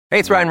Hey,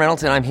 it's Ryan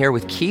Reynolds, and I'm here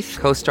with Keith,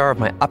 co-star of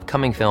my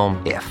upcoming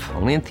film, If,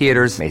 only in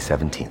theaters May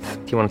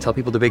 17th. Do you want to tell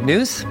people the big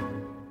news?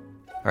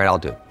 All right, I'll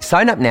do it.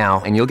 Sign up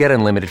now and you'll get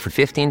unlimited for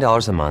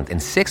 $15 a month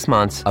and 6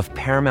 months of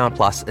Paramount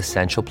Plus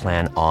Essential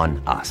Plan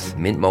on us.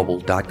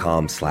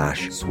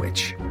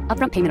 MintMobile.com/switch.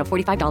 Upfront payment of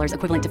 $45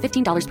 equivalent to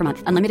 $15 per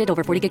month. Unlimited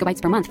over 40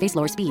 gigabytes per month. Face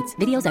lower speeds.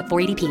 Videos at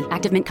 480p.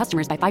 Active Mint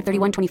customers by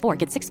 531.24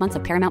 get 6 months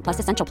of Paramount Plus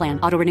Essential Plan.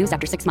 Auto renews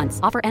after 6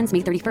 months. Offer ends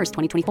May 31st,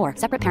 2024.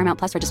 Separate Paramount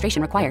Plus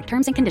registration required.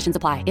 Terms and conditions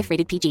apply if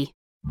rated PG.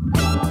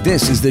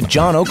 This is the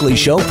John Oakley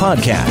Show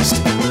podcast.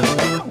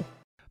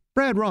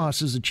 Brad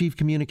Ross is the Chief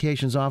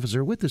Communications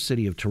Officer with the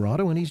City of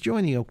Toronto, and he's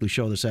joined the Oakley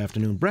Show this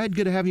afternoon. Brad,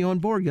 good to have you on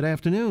board. Good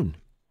afternoon.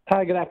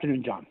 Hi, good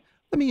afternoon, John.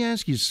 Let me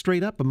ask you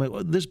straight up,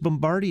 this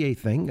Bombardier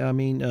thing,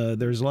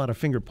 there's a lot of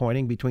finger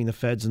pointing between the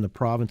feds and the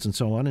province and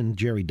so on, and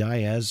Jerry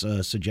Diaz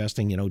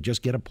suggesting,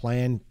 just get a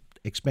plan,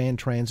 expand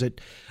transit,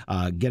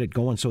 get it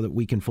going so that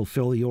we can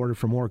fulfill the order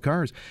for more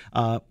cars.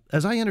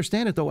 As I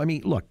understand it, though,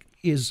 look,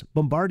 is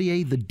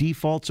Bombardier the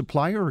default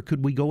supplier, or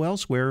could we go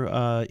elsewhere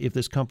if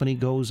this company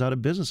goes out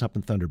of business up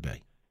in Thunder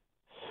Bay?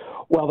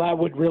 Well, that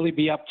would really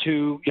be up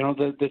to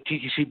the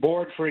TTC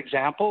board, for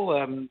example.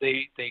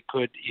 They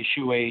could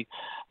issue a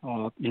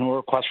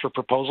request for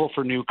proposal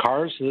for new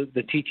cars.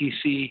 The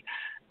TTC,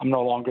 I'm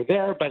no longer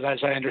there, but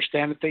as I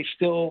understand it, they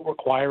still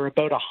require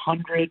about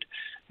 100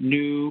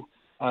 new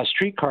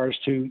streetcars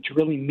to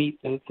really meet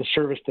the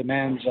service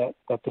demands that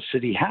the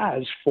city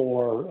has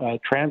for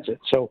transit.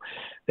 So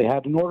they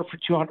have an order for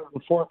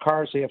 204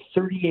 cars. They have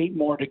 38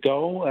 more to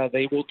go.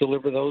 They will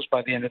deliver those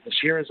by the end of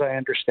this year, as I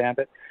understand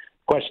it.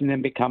 The question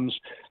then becomes,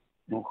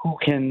 who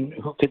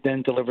could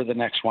then deliver the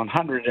next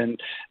 100? And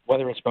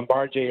whether it's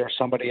Bombardier or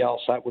somebody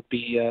else, that would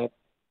be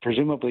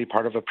presumably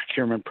part of a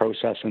procurement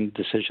process and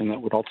decision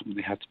that would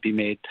ultimately have to be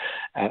made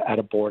at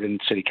a board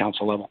and city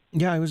council level.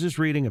 Yeah, I was just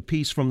reading a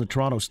piece from the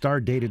Toronto Star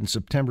dated in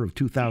September of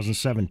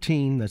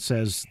 2017 that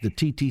says the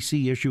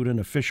TTC issued an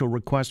official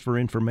request for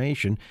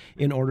information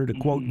in order to,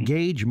 quote,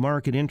 gauge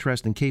market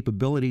interest and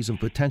capabilities of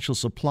potential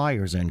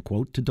suppliers, end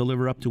quote, to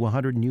deliver up to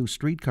 100 new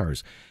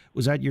streetcars.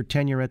 Was that your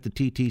tenure at the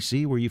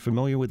TTC? Were you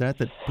familiar with that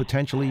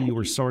potentially you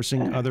were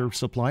sourcing other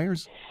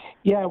suppliers?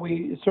 Yeah,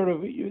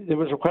 there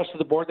was a request to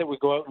the board that we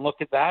go out and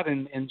look at that,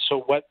 and so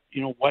what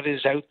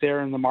is out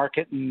there in the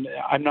market, and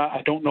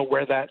I don't know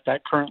where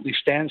that currently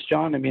stands,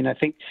 John. I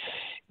think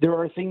there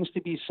are things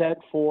to be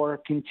said for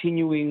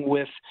continuing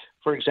with,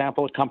 for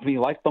example, a company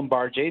like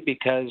Bombardier,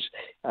 because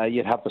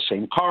you'd have the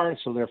same car,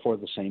 so therefore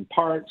the same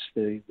parts,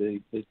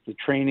 the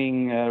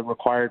training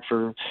required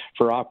for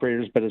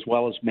operators, but as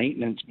well as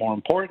maintenance, more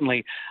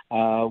importantly,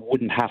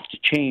 wouldn't have to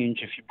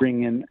change. If you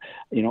bring in,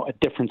 a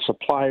different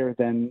supplier,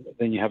 then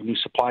you have new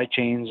supply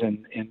chains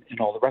and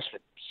all the rest of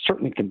it.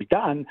 Certainly can be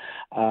done.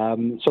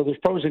 So there's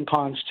pros and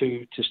cons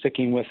to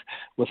sticking with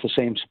the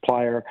same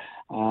supplier.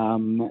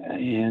 We'll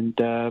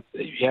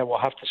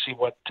have to see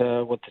what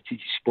the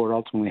TTC board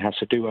ultimately has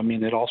to do.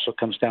 It also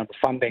comes down to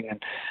funding,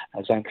 and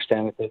as I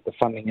understand it, the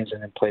funding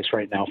isn't in place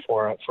right now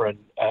for an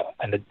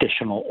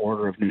additional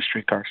order of new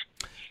streetcars.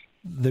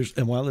 This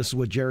is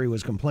what Jerry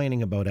was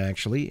complaining about,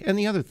 actually. And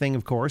the other thing,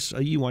 of course,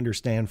 you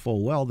understand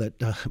full well that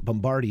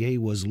Bombardier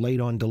was late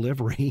on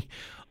delivery.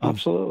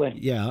 Absolutely.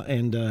 Yeah,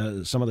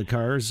 and some of the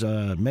cars,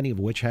 many of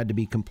which had to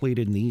be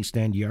completed in the East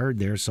End yard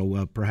there,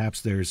 so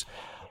perhaps there's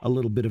a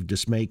little bit of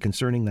dismay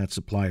concerning that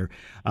supplier.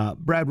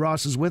 Brad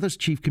Ross is with us,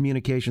 Chief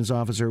Communications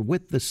Officer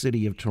with the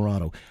City of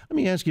Toronto. Let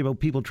me ask you about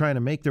people trying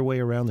to make their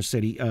way around the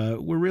city.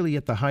 We're really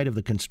at the height of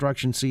the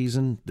construction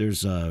season.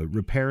 There's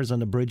repairs on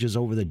the bridges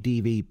over the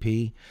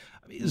DVP.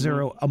 Is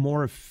there a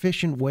more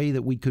efficient way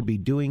that we could be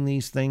doing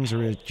these things,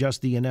 or is it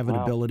just the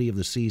inevitability of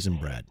the season,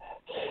 Brad?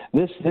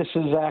 This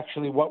is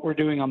actually what we're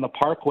doing on the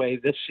Parkway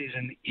this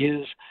season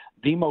is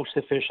the most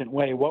efficient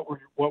way. What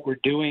we're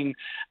doing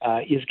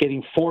is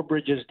getting 4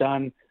 bridges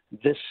done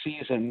this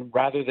season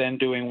rather than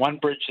doing one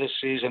bridge this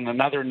season,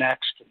 another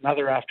next,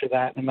 another after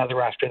that,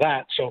 another after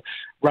that. So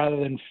rather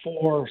than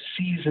 4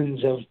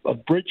 seasons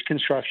of bridge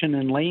construction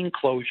and lane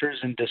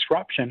closures and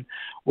disruption,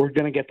 we're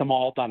going to get them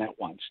all done at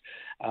once.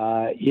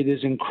 It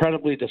is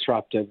incredibly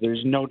disruptive.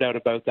 There's no doubt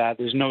about that.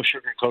 There's no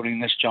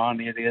sugarcoating this,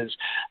 John. It is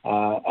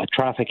a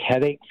traffic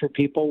headache for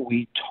people.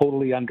 We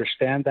totally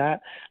understand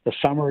that. The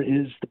summer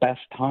is the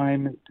best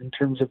time in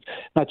terms of,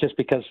 not just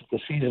because the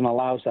season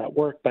allows that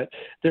work, but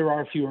there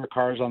are fewer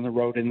cars on the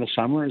road in the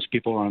summer as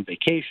people are on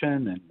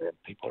vacation and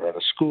people are out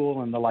of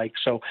school and the like.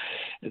 So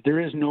there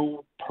is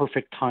no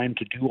perfect time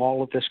to do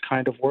all of this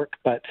kind of work,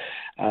 but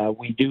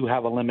we do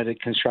have a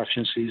limited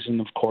construction season,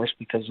 of course,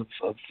 because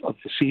of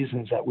the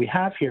seasons that we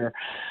have here.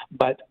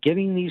 But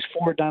getting these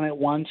 4 done at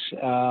once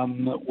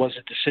was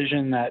a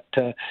decision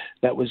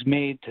that was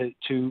made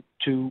to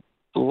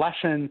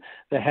lessen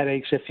the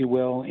headaches, if you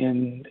will,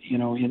 in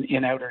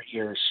outer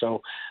years.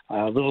 So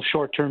a little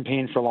short-term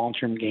pain for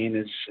long-term gain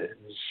is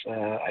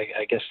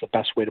I guess the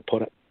best way to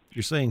put it.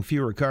 You're saying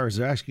fewer cars.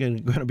 There's actually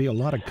going to be a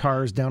lot of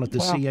cars down at the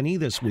CNE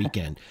this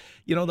weekend.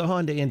 The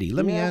Honda Indy.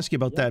 Let me ask you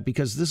about that,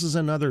 because this is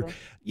another,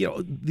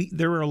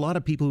 there are a lot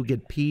of people who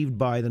get peeved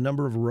by the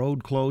number of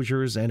road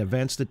closures and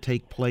events that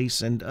take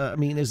place. And,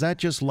 is that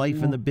just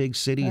life in the big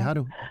city?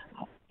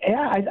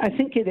 Yeah, I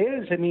think it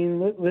is.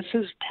 This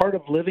is part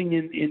of living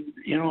in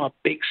a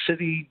big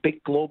city,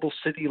 big global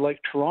city like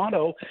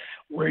Toronto,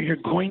 where you're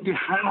going to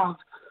have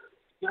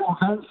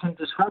events and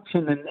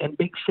disruption, and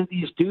big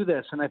cities do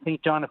this. And I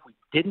think, John, if we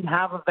didn't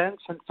have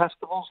events and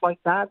festivals like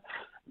that,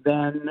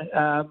 then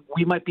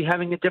we might be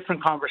having a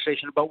different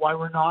conversation about why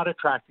we're not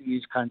attracting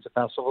these kinds of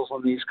festivals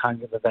and these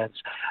kinds of events.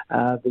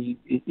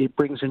 It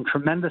brings in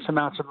tremendous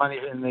amounts of money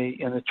in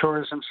the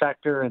tourism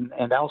sector and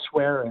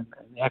elsewhere, and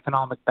the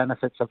economic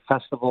benefits of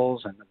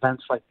festivals and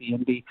events like the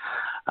Indy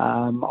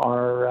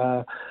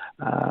are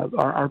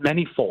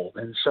manyfold.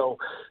 And so,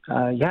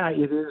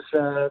 it is.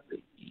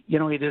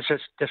 It is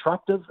just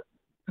disruptive.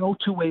 No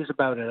two ways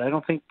about it. I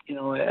don't think,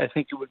 I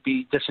think it would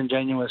be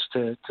disingenuous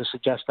to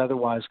suggest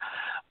otherwise.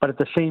 But at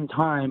the same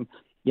time,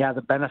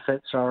 the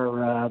benefits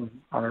are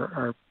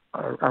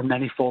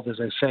manifold, as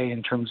I say,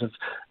 in terms of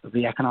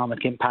the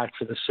economic impact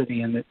for the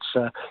city, and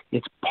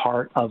it's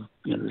part of,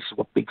 this is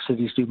what big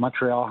cities do.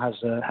 Montreal has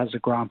a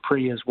Grand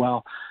Prix as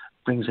well,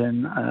 brings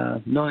in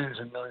millions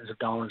and millions of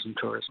dollars in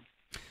tourism.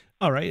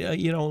 All right.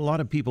 A lot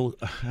of people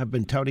have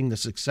been touting the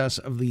success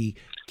of the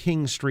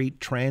King Street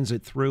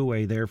Transit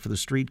Thruway there for the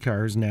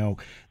streetcars. Now,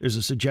 there's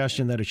a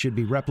suggestion that it should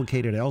be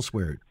replicated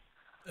elsewhere.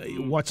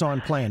 What's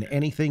on plan?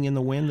 Anything in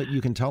the wind that you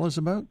can tell us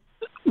about?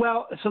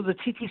 Well, so the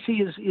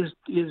TTC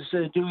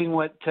is doing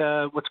what's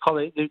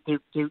called they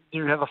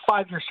have a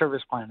 5-year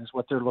service plan is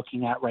what they're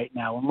looking at right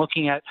now, and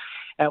looking at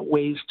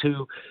ways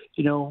to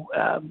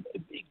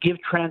give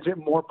transit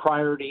more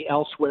priority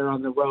elsewhere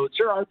on the roads.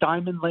 There are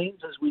diamond lanes,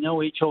 as we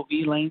know, HOV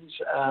lanes.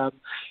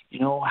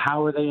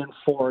 How are they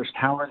enforced?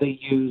 How are they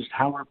used?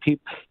 How are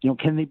people?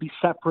 Can they be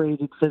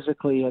separated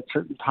physically at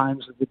certain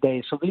times of the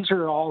day? So these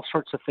are all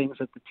sorts of things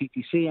that the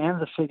TTC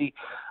and the city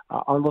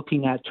are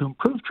looking at to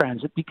improve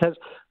transit, because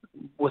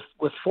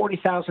with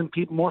 40,000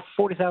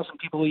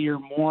 people a year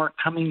more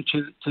coming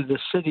to the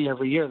city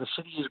every year, the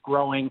city is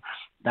growing.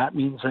 That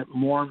means that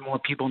more and more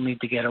people need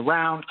to get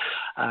around.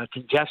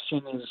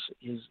 Congestion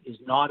is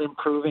not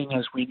improving,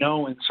 as we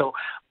know, and so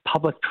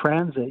public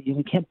transit.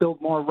 You can't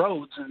build more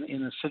roads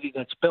in a city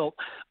that's built.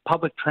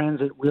 Public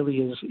transit really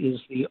is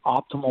the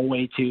optimal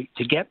way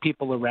to get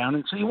people around,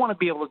 and so you want to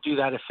be able to do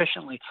that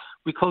efficiently.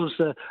 We closed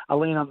a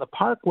lane on the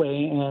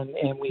Parkway,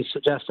 and we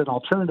suggest an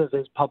alternative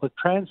is public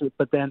transit,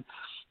 but then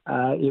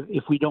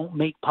if we don't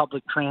make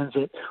public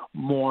transit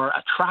more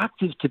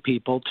attractive to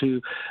people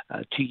to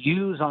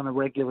use on a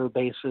regular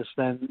basis,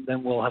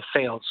 then we'll have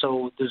failed.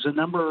 So there's a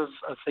number of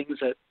things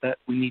that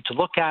we need to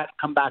look at,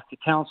 come back to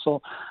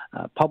council,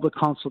 public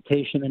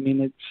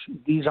consultation.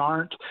 These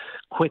aren't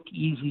quick,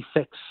 easy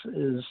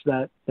fixes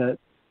that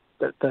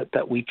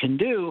we can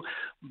do,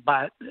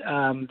 but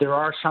there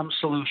are some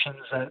solutions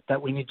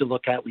that we need to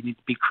look at. We need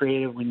to be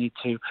creative. We need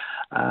to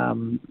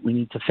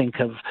think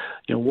of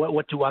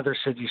what do other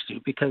cities do,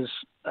 because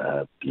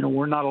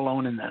we're not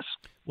alone in this.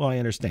 Well, I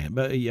understand,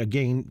 but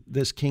again,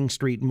 this King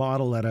Street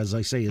model that, as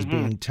I say, is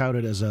being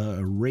touted as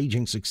a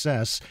raging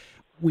success,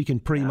 we can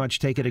pretty much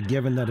take it a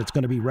given that it's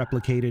going to be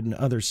replicated in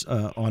others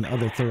on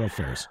other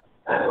thoroughfares.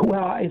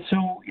 Well,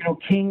 so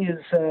King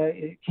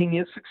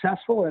is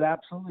successful. It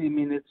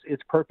absolutely.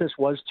 Its purpose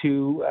was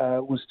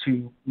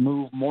to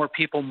move more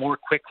people more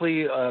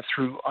quickly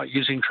through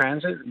using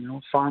transit.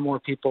 Far more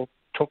people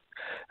took.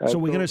 So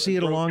we're going to see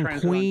it along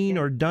Queen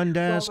or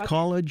Dundas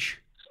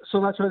College. So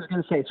that's what I was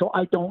going to say. So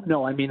I don't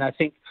know. I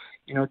think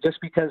just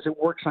because it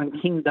works on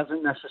King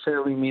doesn't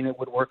necessarily mean it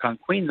would work on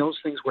Queen. Those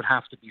things would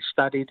have to be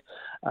studied.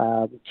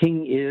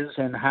 King is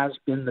and has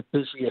been the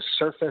busiest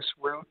surface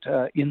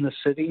route in the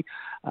city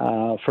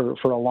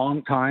for a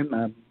long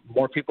time.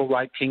 More people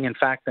ride King, in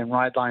fact, than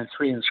ride Line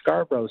 3 in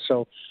Scarborough.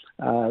 So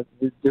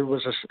there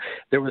was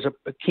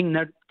a King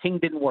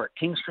didn't work.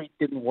 King Street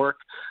didn't work.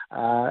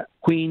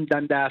 Queen,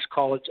 Dundas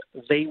College,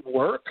 they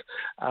work.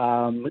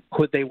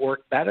 Could they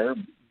work better?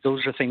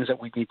 Those are things that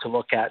we need to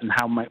look at, and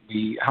how might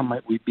we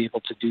be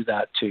able to do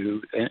that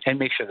and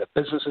make sure that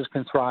businesses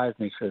can thrive,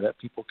 make sure that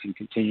people can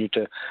continue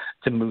to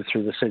move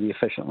through the city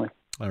efficiently.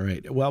 All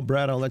right. Well,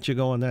 Brad, I'll let you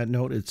go on that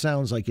note. It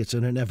sounds like it's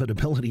an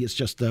inevitability. It's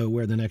just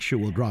where the next shoe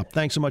will drop.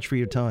 Thanks so much for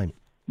your time.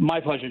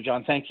 My pleasure,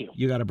 John. Thank you.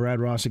 You got a Brad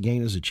Ross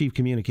again as the Chief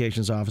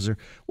Communications Officer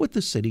with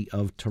the City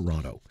of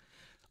Toronto.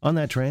 On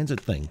that transit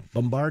thing,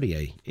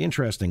 Bombardier,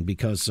 interesting,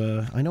 because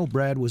I know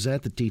Brad was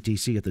at the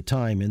TTC at the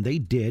time, and they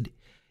did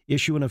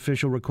issue an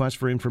official request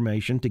for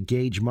information to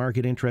gauge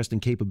market interest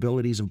and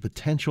capabilities of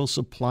potential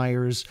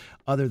suppliers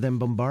other than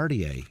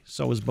Bombardier.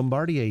 So is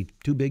Bombardier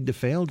too big to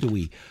fail? Do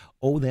we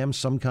owe them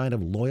some kind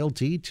of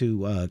loyalty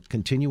to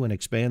continue and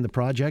expand the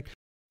project?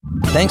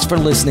 Thanks for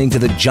listening to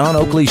the John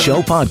Oakley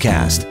Show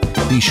podcast.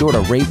 Be sure to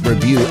rate,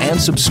 review, and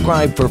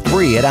subscribe for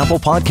free at Apple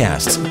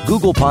Podcasts,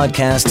 Google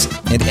Podcasts,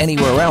 and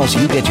anywhere else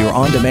you get your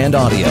on-demand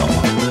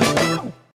audio.